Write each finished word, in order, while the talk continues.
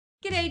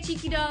G'day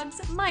cheeky dogs,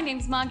 my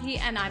name's Margie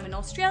and I'm an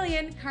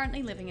Australian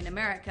currently living in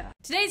America.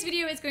 Today's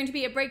video is going to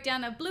be a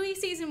breakdown of Bluey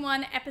Season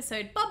 1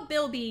 episode Bob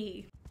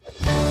Bilby.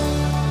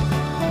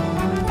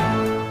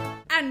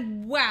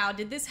 And wow,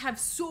 did this have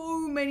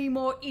so many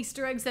more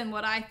Easter eggs than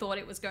what I thought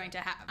it was going to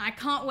have. I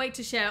can't wait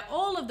to share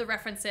all of the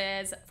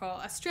references for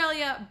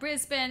Australia,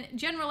 Brisbane,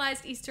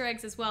 generalized Easter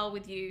eggs as well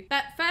with you.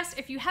 But first,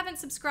 if you haven't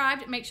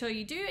subscribed, make sure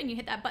you do and you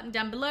hit that button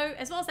down below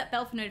as well as that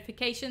bell for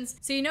notifications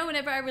so you know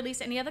whenever I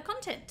release any other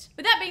content.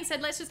 With that being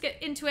said, let's just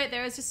get into it.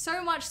 There is just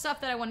so much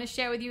stuff that I want to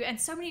share with you and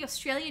so many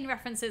Australian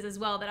references as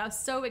well that I was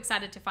so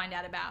excited to find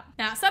out about.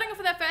 Now, starting off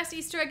with our first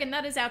Easter egg, and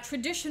that is our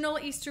traditional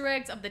Easter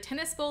eggs of the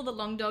tennis ball, the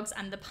long dogs,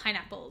 and the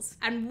pineapple.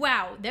 And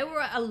wow, there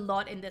were a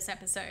lot in this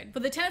episode. For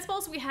the tennis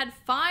balls, we had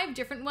 5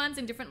 different ones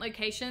in different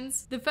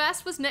locations. The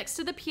first was next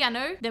to the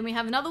piano. Then we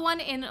have another one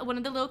in one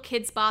of the little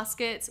kids'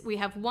 baskets. We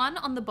have one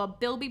on the Bob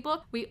Bilby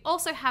book. We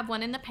also have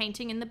one in the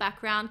painting in the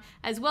background,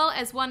 as well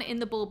as one in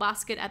the ball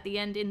basket at the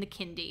end in the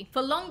kindy.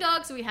 For long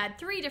dogs, we had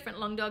 3 different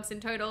long dogs in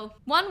total.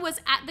 One was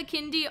at the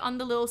kindy on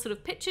the little sort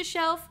of picture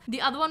shelf. The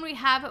other one we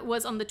have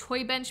was on the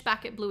toy bench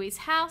back at Bluey's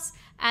house.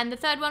 And the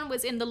third one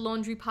was in the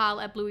laundry pile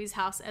at Bluey's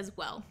house as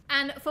well.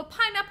 And for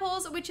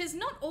pineapples, which is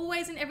not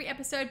always in every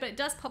episode, but it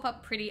does pop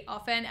up pretty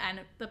often,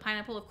 and the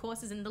pineapple, of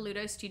course, is in the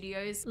Ludo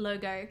Studios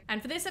logo.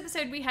 And for this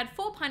episode, we had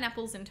 4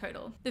 pineapples in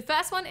total. The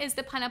first one is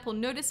the pineapple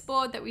notice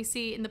board that we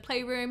see in the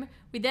playroom.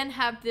 We then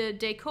have the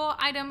decor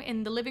item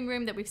in the living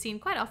room that we've seen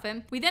quite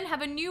often. We then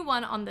have a new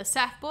one on the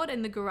surfboard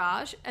in the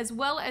garage, as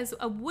well as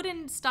a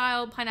wooden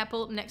style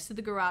pineapple next to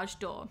the garage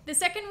door. The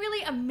second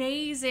really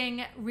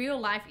amazing real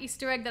life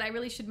Easter egg that I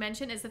really should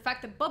mention is the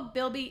fact that Bob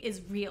Bilby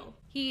is real.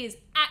 He is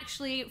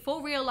actually,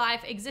 for real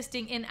life,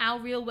 existing in our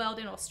real world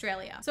in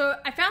Australia. So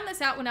I found this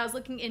out when I was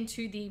looking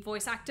into the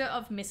voice actor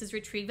of Mrs.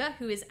 Retriever,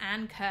 who is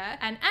Anne Kerr.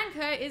 And Anne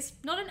Kerr is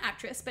not an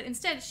actress, but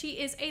instead she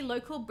is a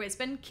local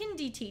Brisbane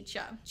kindy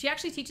teacher. She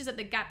actually teaches at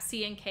the Gap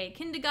C&K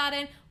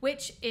kindergarten,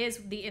 which is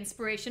the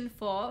inspiration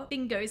for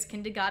Bingo's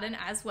kindergarten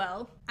as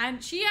well.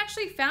 And she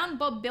actually found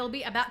Bob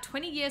Bilby about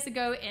 20 years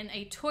ago in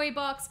a toy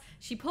box.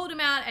 She pulled him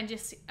out and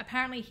just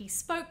apparently he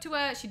spoke to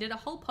her. She did a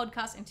whole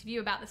podcast interview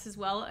about this as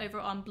well over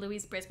on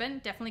Bluey's Brisbane.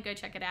 Definitely go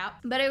check it out.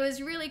 But it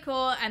was really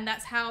cool, and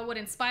that's what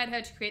inspired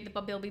her to create the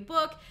Bob Bilby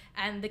book.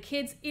 And the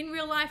kids in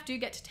real life do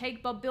get to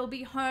take Bob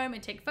Bilby home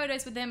and take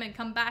photos with him and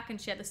come back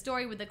and share the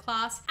story with the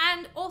class.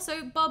 And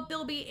also Bob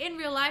Bilby in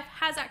real life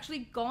has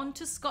actually gone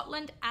to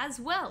Scotland as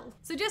well.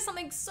 So just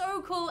something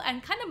so cool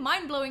and kind of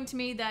mind-blowing to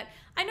me that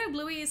I know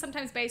Bluey is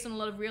sometimes based on a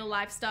lot of real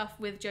life stuff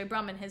with Joe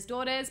Brumm and his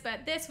daughters,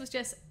 but this was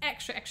just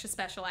extra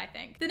special, I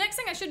think. The next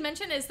thing I should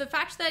mention is the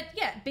fact that,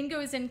 yeah, Bingo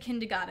is in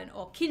kindergarten,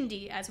 or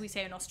kindy as we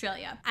say in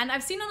Australia. And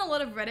I've seen on a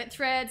lot of Reddit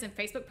threads and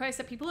Facebook posts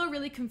that people are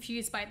really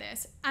confused by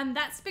this. And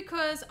that's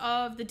because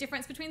of the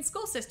difference between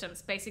school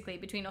systems, basically,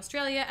 between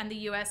Australia and the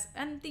US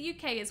and the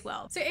UK as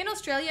well. So in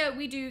Australia,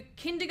 we do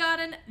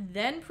kindergarten,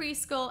 then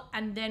preschool,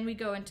 and then we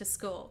go into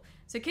school.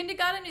 So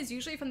kindergarten is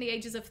usually from the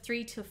ages of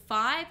 3 to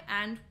 5,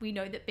 and we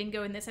know that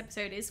Bingo in this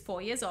episode is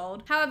 4 years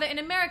old. However, in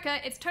America,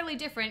 it's totally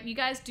different. You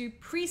guys do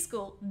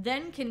preschool,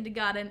 then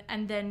kindergarten,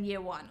 and then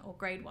year 1 or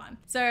grade 1.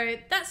 So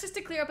that's just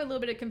to clear up a little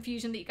bit of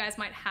confusion that you guys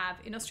might have.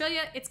 In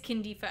Australia, it's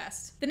kindy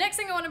first. The next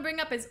thing I want to bring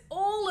up is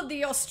all of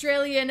the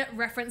Australian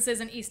references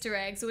and Easter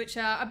eggs, which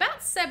are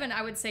about 7,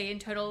 I would say, in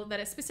total, that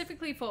are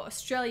specifically for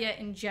Australia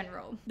in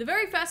general. The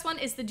very first one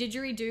is the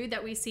didgeridoo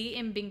that we see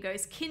in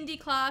Bingo's kindy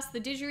class.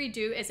 The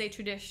didgeridoo is a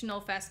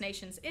traditional First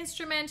Nations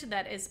instrument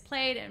that is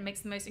played and makes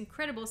the most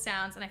incredible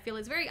sounds, and I feel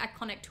is very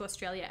iconic to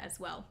Australia as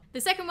well.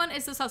 The second one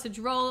is the sausage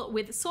roll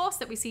with sauce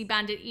that we see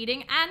Bandit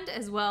eating, and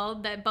as well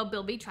that Bob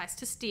Bilby tries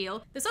to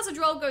steal. The sausage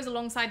roll goes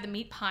alongside the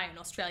meat pie in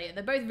Australia.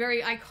 They're both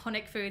very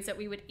iconic foods that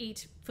we would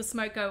eat for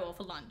smoko or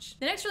for lunch.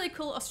 The next really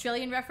cool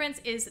Australian reference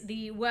is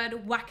the word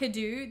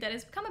wackadoo that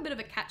has become a bit of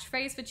a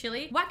catchphrase for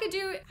Chile.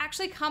 Wackadoo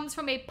actually comes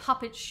from a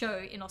puppet show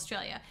in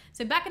Australia.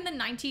 So back in the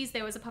 90s,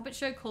 there was a puppet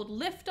show called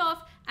Lift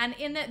Off, and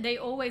in it, they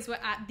always were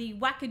at the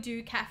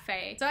Wackadoo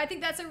Cafe. So I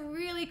think that's a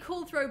really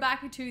cool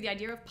throwback to the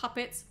idea of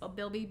puppets, or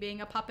Bilby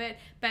being a puppet,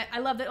 but I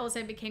love that also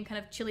it became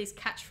kind of Chile's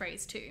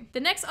catchphrase too. The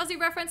next Aussie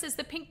reference is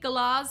the pink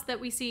galahs that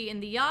we see in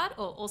the yard,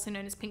 or also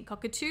known as pink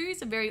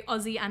cockatoos, a very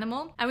Aussie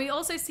animal. And we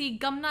also see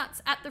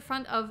gumnuts at the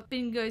front of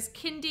Bingo's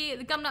kindy.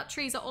 The gumnut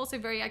trees are also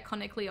very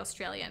iconically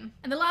Australian.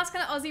 And the last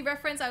kind of Aussie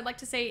reference I would like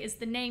to say is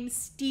the name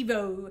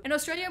Steve-O. In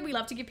Australia, we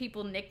love to give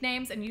people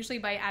nicknames, and usually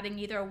by adding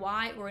either a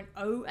Y or an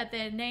O at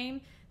their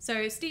name.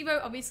 So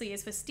Steve-O obviously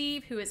is for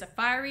Steve, who is a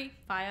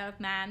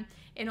fireman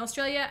in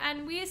Australia,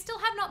 and we still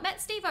have not met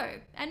Steve-O,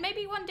 and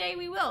maybe one day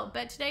we will,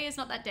 but today is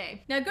not that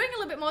day. Now, going a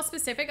little bit more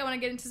specific, I want to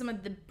get into some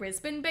of the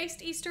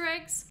Brisbane-based Easter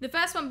eggs. The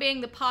first one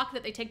being the park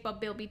that they take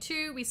Bob Bilby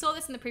to. We saw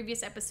this in the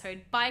previous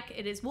episode, Bike.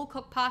 It is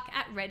Woolcock Park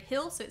at Red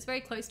Hill, so it's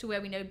very close to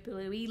where we know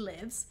Bluey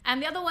lives.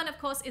 And the other one, of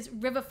course, is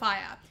River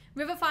Fire,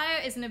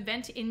 Riverfire is an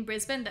event in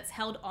Brisbane that's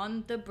held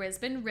on the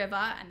Brisbane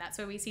River, and that's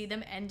where we see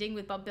them ending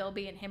with Bob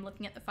Bilby and him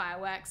looking at the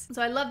fireworks.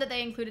 So I love that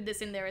they included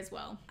this in there as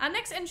well. Our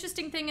next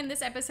interesting thing in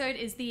this episode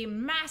is the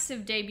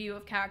massive debut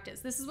of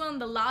characters. This is one of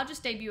the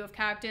largest debut of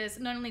characters,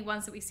 not only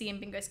ones that we see in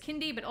Bingo's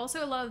Kindy, but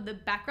also a lot of the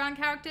background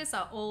characters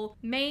are all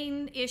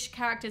main-ish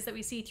characters that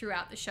we see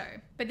throughout the show.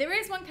 But there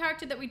is one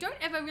character that we don't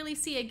ever really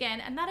see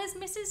again, and that is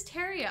Mrs.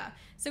 Terrier.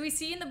 So we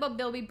see in the Bob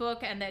Bilby book,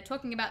 and they're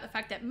talking about the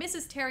fact that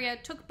Mrs. Terrier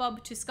took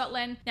Bob to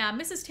Scotland. Now,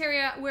 Mrs.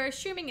 Terrier, we're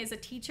assuming, is a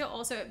teacher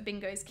also at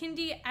Bingo's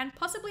Kindy, and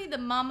possibly the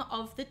mum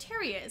of the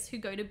terriers who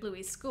go to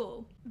Bluey's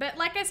school. But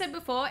like I said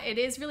before, it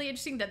is really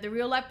interesting that the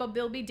real life Bob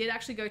Bilby did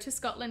actually go to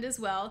Scotland as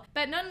well.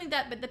 But not only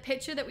that, but the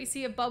picture that we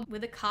see of Bob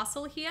with a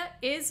castle here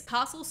is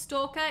Castle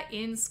Stalker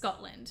in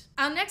Scotland.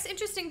 Our next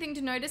interesting thing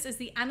to notice is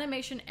the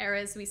animation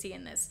errors we see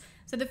in this.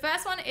 So the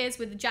first one is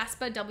with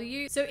Jasper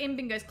W. So in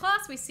Bingo's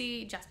class, we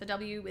see Jasper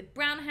W with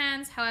brown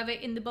hands. However,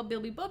 in the Bob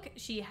Bilby book,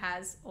 she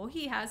has, or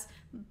he has,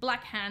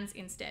 black hands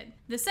instead.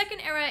 The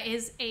second error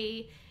is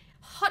a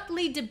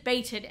hotly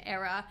debated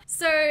error.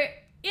 So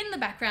in the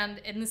background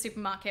in the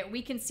supermarket,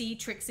 we can see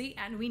Trixie,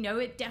 and we know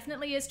it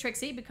definitely is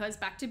Trixie because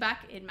back to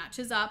back, it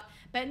matches up.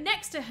 But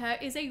next to her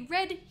is a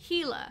red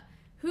healer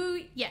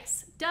who,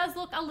 yes, does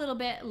look a little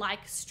bit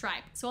like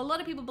Stripe. So a lot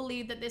of people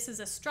believe that this is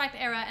a Stripe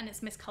error and it's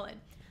miscolored.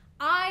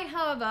 I,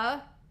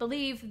 however,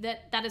 believe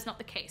that that is not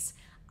the case.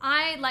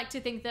 I like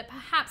to think that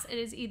perhaps it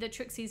is either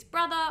Trixie's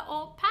brother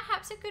or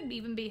perhaps it could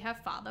even be her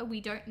father, we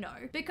don't know.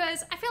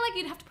 Because I feel like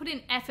you'd have to put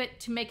in effort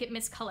to make it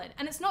miscolored.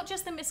 And it's not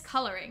just the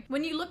miscoloring.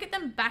 When you look at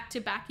them back to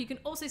back, you can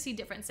also see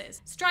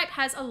differences. Stripe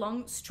has a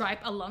long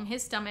stripe along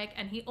his stomach,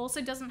 and he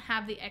also doesn't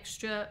have the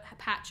extra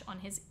patch on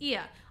his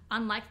ear,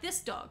 unlike this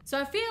dog. So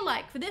I feel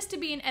like for this to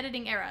be an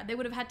editing error, they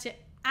would have had to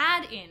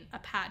add in a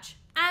patch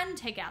and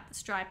take out the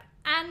stripe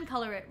and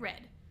color it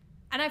red.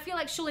 And I feel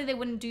like surely they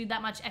wouldn't do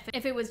that much effort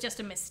if it was just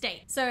a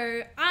mistake.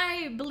 So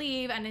I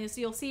believe, and as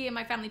you'll see in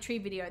my family tree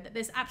video, that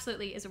this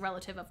absolutely is a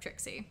relative of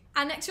Trixie.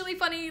 Our next really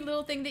funny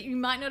little thing that you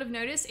might not have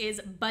noticed is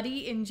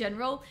Buddy in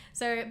general.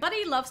 So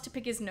Buddy loves to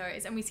pick his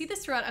nose, and we see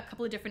this throughout a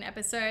couple of different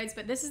episodes,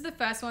 but this is the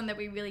first one that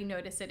we really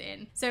notice it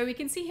in. So we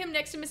can see him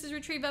next to Mrs.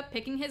 Retriever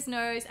picking his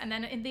nose, and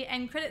then in the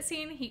end credit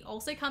scene, he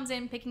also comes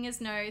in picking his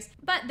nose.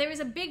 But there is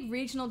a big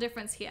regional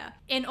difference here.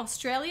 In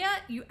Australia,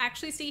 you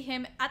actually see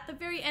him at the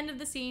very end of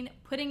the scene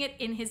putting it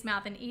in his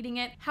mouth and eating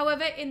it.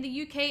 However, in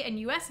the UK and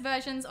US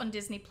versions on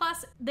Disney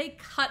Plus, they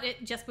cut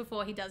it just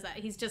before he does that.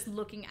 He's just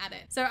looking at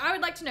it. So I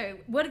would like to know,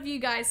 what have you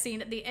guys seen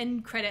at the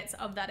end credits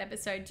of that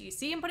episode? Do you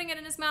see him putting it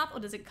in his mouth, or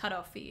does it cut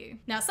off for you?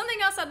 Now, something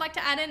else I'd like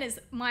to add in is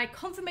my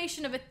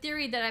confirmation of a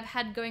theory that I've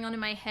had going on in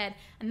my head,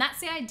 and that's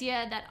the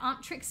idea that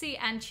Aunt Trixie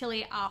and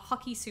Chili are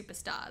hockey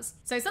superstars.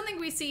 So something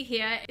we see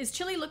here is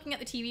Chili looking at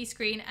the TV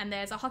screen, and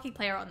there's a hockey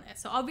player on there.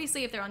 So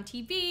obviously if they're on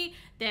TV,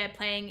 they're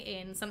playing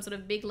in some sort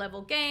of big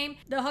level game.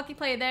 The hockey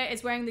player there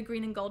is wearing the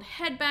green and gold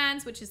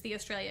headbands, which is the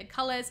Australia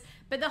colours,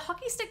 but the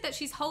hockey stick that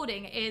she's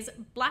holding is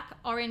black,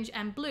 orange,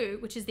 and blue,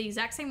 which is the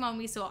exact same one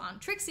we saw Aunt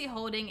Trixie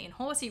holding in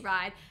Horsey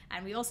Ride,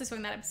 and we also saw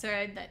in that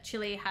episode that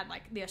Chili had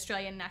like the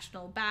Australian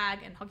national bag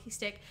and hockey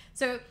stick.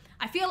 So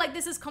I feel like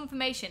this is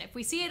confirmation. If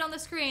we see it on the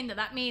screen,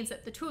 that means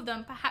that the two of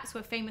them perhaps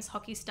were famous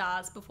hockey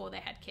stars before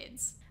they had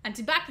kids. And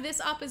to back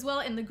this up as well,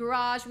 in the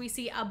garage, we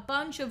see a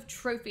bunch of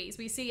trophies.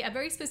 We see a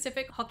very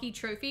specific hockey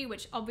trophy,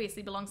 which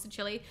obviously belongs to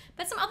Chili,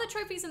 but some other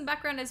trophies in the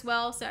background as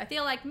well. So I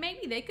feel like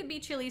maybe they could be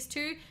Chili's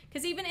too,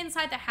 because even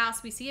inside the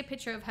house, we see a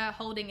picture of her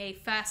holding a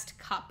first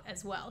cup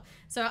as well.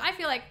 So I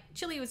feel like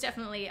Chili was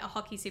definitely a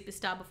hockey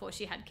superstar before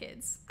she had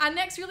kids. Our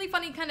next really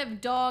funny kind of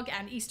dog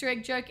and Easter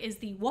egg joke is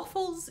the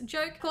waffles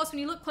joke. Of course, when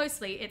you look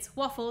closely, it's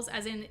waffles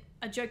as in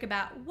a joke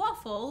about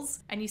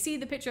waffles, and you see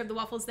the picture of the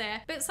waffles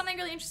there. But something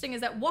really interesting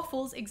is that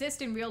waffles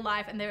exist in real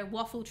life, and they're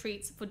waffle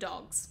treats for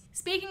dogs.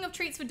 Speaking of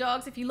treats for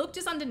dogs, if you look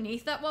just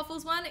underneath that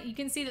waffles one, you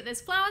can see that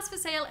there's flowers for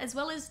sale as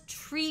well as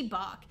tree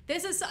bark.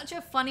 This is such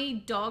a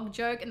funny dog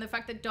joke, and the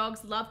fact that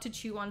dogs love to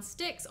chew on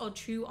sticks or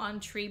chew on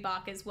tree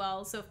bark as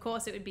well, so of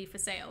course it would be for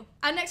sale.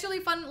 Our next really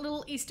fun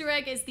little Easter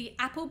egg is the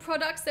Apple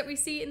products that we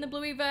see in the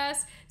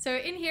Blueyverse. So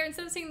in here,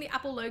 instead of seeing the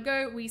Apple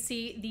logo, we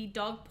see the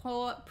dog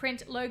paw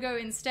print logo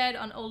instead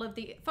on all of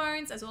the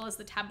phones as well as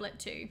the tablet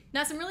too.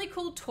 Now, some really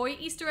cool toy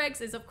Easter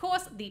eggs is of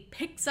course the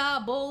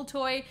Pixar ball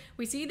toy.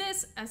 We see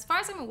this, as far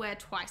as I'm aware,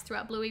 twice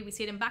throughout Bluey. We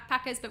see it in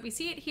Backpackers, but we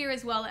see it here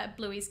as well at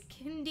Bluey's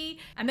Kindy,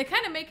 and they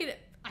kind of make it,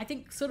 I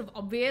think, sort of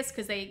obvious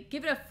because they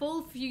give it a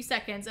full few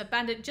seconds of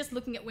Bandit just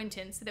looking at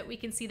Winton so that we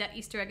can see that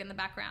Easter egg in the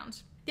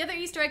background. The other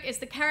Easter egg is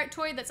the carrot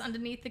toy that's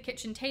underneath the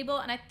kitchen table,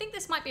 and I think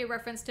this might be a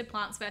reference to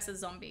Plants vs.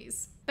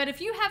 Zombies. But But if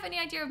you have any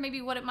idea of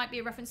maybe what it might be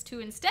a reference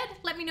to instead,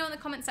 let me know in the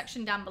comment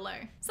section down below.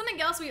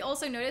 Something else we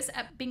also noticed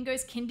at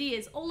Bingo's Kindy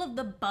is all of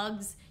the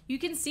bugs. You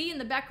can see in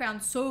the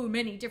background so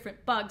many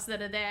different bugs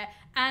that are there,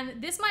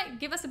 and this might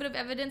give us a bit of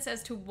evidence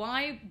as to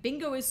why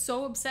Bingo is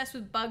so obsessed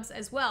with bugs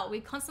as well. We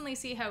constantly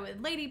see her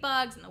with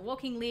ladybugs and the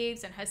walking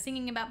leaves and her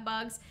singing about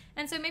bugs,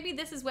 and so maybe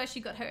this is where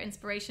she got her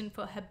inspiration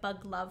for her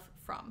bug love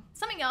from.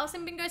 Something else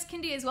in Bingo's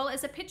Kindy as well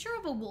is a picture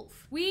of a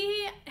wolf.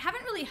 We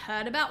haven't really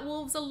heard about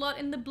wolves a lot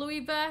in the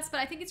Bluey verse, but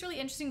I think it's really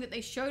interesting that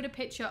they showed a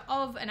picture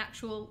of an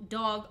actual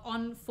dog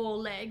on 4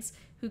 legs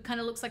who kind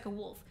of looks like a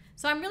wolf.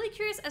 So I'm really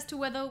curious as to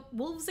whether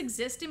wolves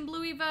exist in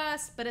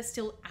Blueyverse but are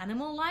still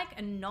animal-like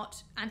and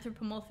not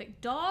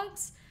anthropomorphic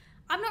dogs.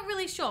 I'm not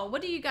really sure.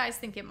 What do you guys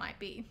think it might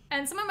be?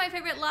 And some of my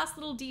favorite last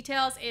little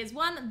details is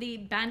one, the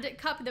bandit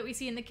cup that we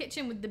see in the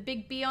kitchen with the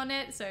big B on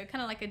it. So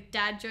kind of like a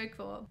dad joke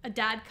or a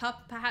dad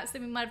cup perhaps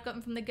that we might have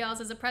gotten from the girls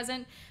as a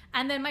present.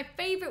 And then my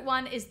favorite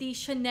one is the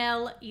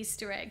Chanel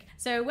Easter egg.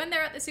 So when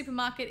they're at the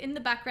supermarket, in the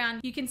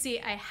background, you can see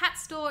a hat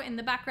store in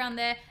the background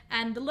there,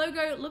 and the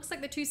logo looks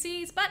like the 2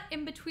 C's, but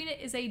in between it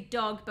is a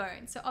dog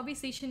bone. So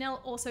obviously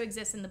Chanel also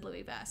exists in the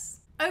Blueyverse.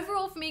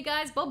 Overall for me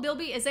guys, Bob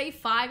Bilby is a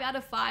 5 out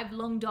of 5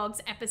 long dogs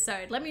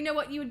episode. Let me know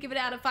what you would give it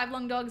out of 5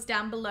 long dogs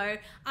down below.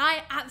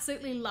 I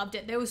absolutely loved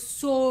it. There was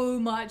so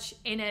much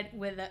in it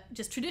with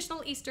just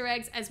traditional Easter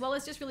eggs as well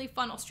as just really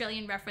fun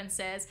Australian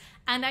references.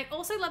 And I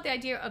also love the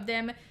idea of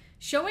them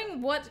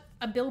showing what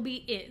a bilby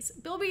is.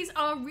 Bilbies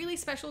are really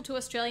special to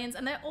Australians,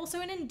 and they're also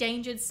an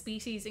endangered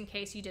species in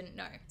case you didn't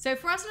know. So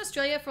for us in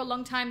Australia, for a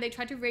long time, they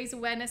tried to raise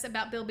awareness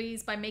about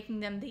bilbies by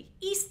making them the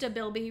Easter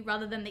bilby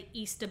rather than the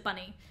Easter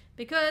bunny.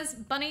 Because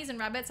bunnies and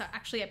rabbits are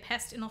actually a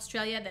pest in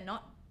Australia, they're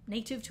not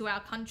native to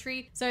our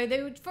country. So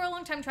they would, for a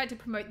long time, try to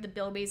promote the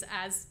bilbies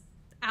as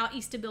our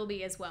Easter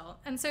bilby as well.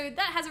 And so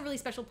that has a really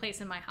special place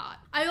in my heart.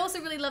 I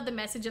also really love the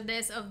message of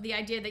this, of the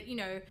idea that, you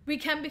know, we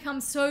can become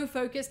so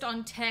focused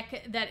on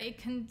tech that it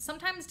can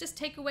sometimes just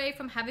take away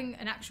from having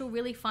an actual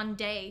really fun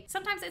day.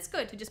 Sometimes it's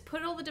good to just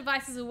put all the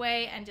devices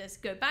away and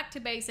just go back to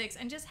basics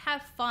and just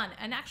have fun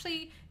and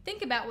actually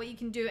think about what you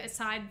can do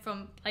aside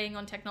from playing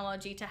on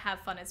technology to have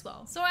fun as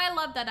well. So I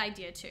love that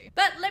idea too.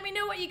 But let me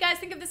know what you guys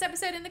think of this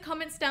episode in the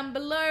comments down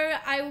below.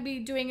 I will be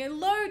doing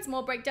loads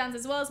more breakdowns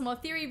as well as more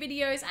theory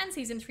videos and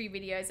season 3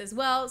 videos as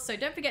well. So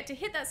don't forget to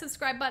hit that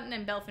subscribe button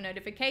and bell for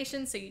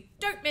notifications so you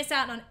don't miss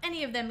out on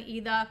any of them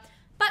either.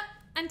 But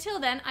until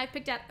then, I've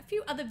picked out a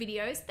few other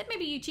videos that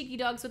maybe you cheeky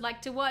dogs would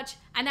like to watch,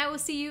 and I will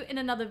see you in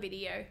another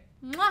video.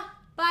 Mwah!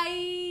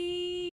 Bye!